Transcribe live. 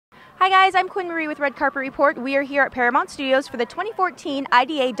Hi guys, I'm Quinn Marie with Red Carpet Report. We are here at Paramount Studios for the 2014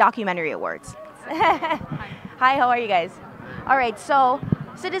 IDA Documentary Awards. Hi, how are you guys? All right, so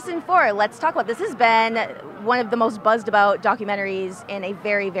Citizenfour, let's talk about this. This has been one of the most buzzed about documentaries in a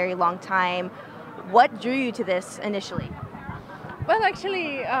very, very long time. What drew you to this initially? Well,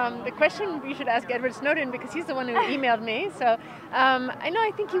 actually, the question you should ask Edward Snowden, because he's the one who emailed me. So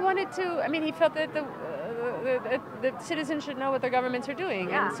I think he wanted to. I mean, he felt that the citizens should know what their governments are doing.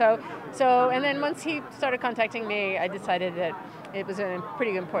 Yeah. And and then once he started contacting me, I decided that it was a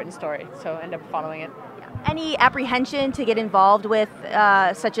pretty important story. So I ended up following it. Any apprehension to get involved with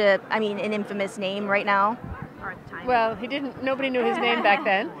such an infamous name right now? Or at the time? Well, nobody knew his name back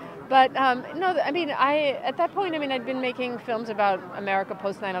then. But no, at that point, I'd been making films about America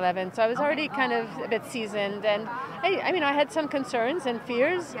post 9/11, so I was already kind of a bit seasoned, and I had some concerns and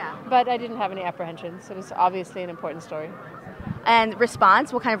fears, but I didn't have any apprehensions. It was obviously an important story. And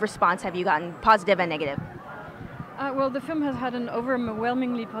response? What kind of response have you gotten, positive and negative? Well, the film has had an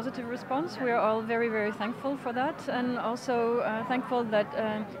overwhelmingly positive response. We are all very, very thankful for that, and also thankful that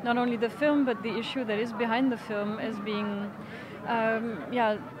not only the film, but the issue that is behind the film is being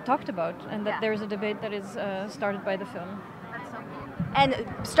talked about, and that there is a debate that is started by the film. That's so cool. And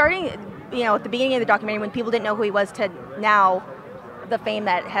starting, at the beginning of the documentary, when people didn't know who he was, to now, the fame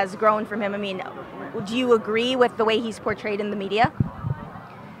that has grown from him, do you agree with the way he's portrayed in the media?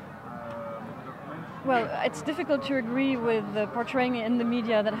 Well, it's difficult to agree with the portraying in the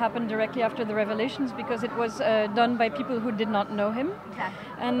media that happened directly after the revelations, because it was done by people who did not know him. Exactly.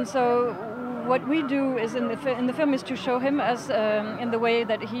 And so what we do is in the film is to show him as in the way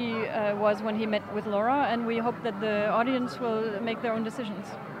that he was when he met with Laura, and we hope that the audience will make their own decisions.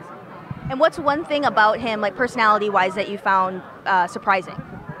 And what's one thing about him, like personality-wise, that you found surprising?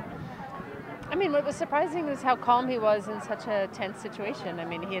 What was surprising was how calm he was in such a tense situation.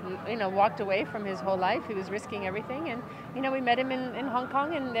 He had, walked away from his whole life. He was risking everything, and, we met him in Hong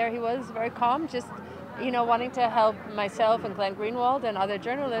Kong, and there he was, very calm, just, wanting to help myself and Glenn Greenwald and other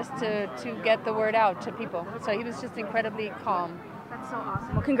journalists to get the word out to people. So he was just incredibly calm. That's so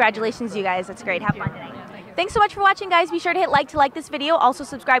awesome. Well, congratulations, you guys. That's great. Have fun today. Thanks so much for watching, guys. Be sure to hit like to like this video. Also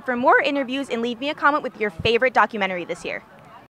subscribe for more interviews and leave me a comment with your favorite documentary this year.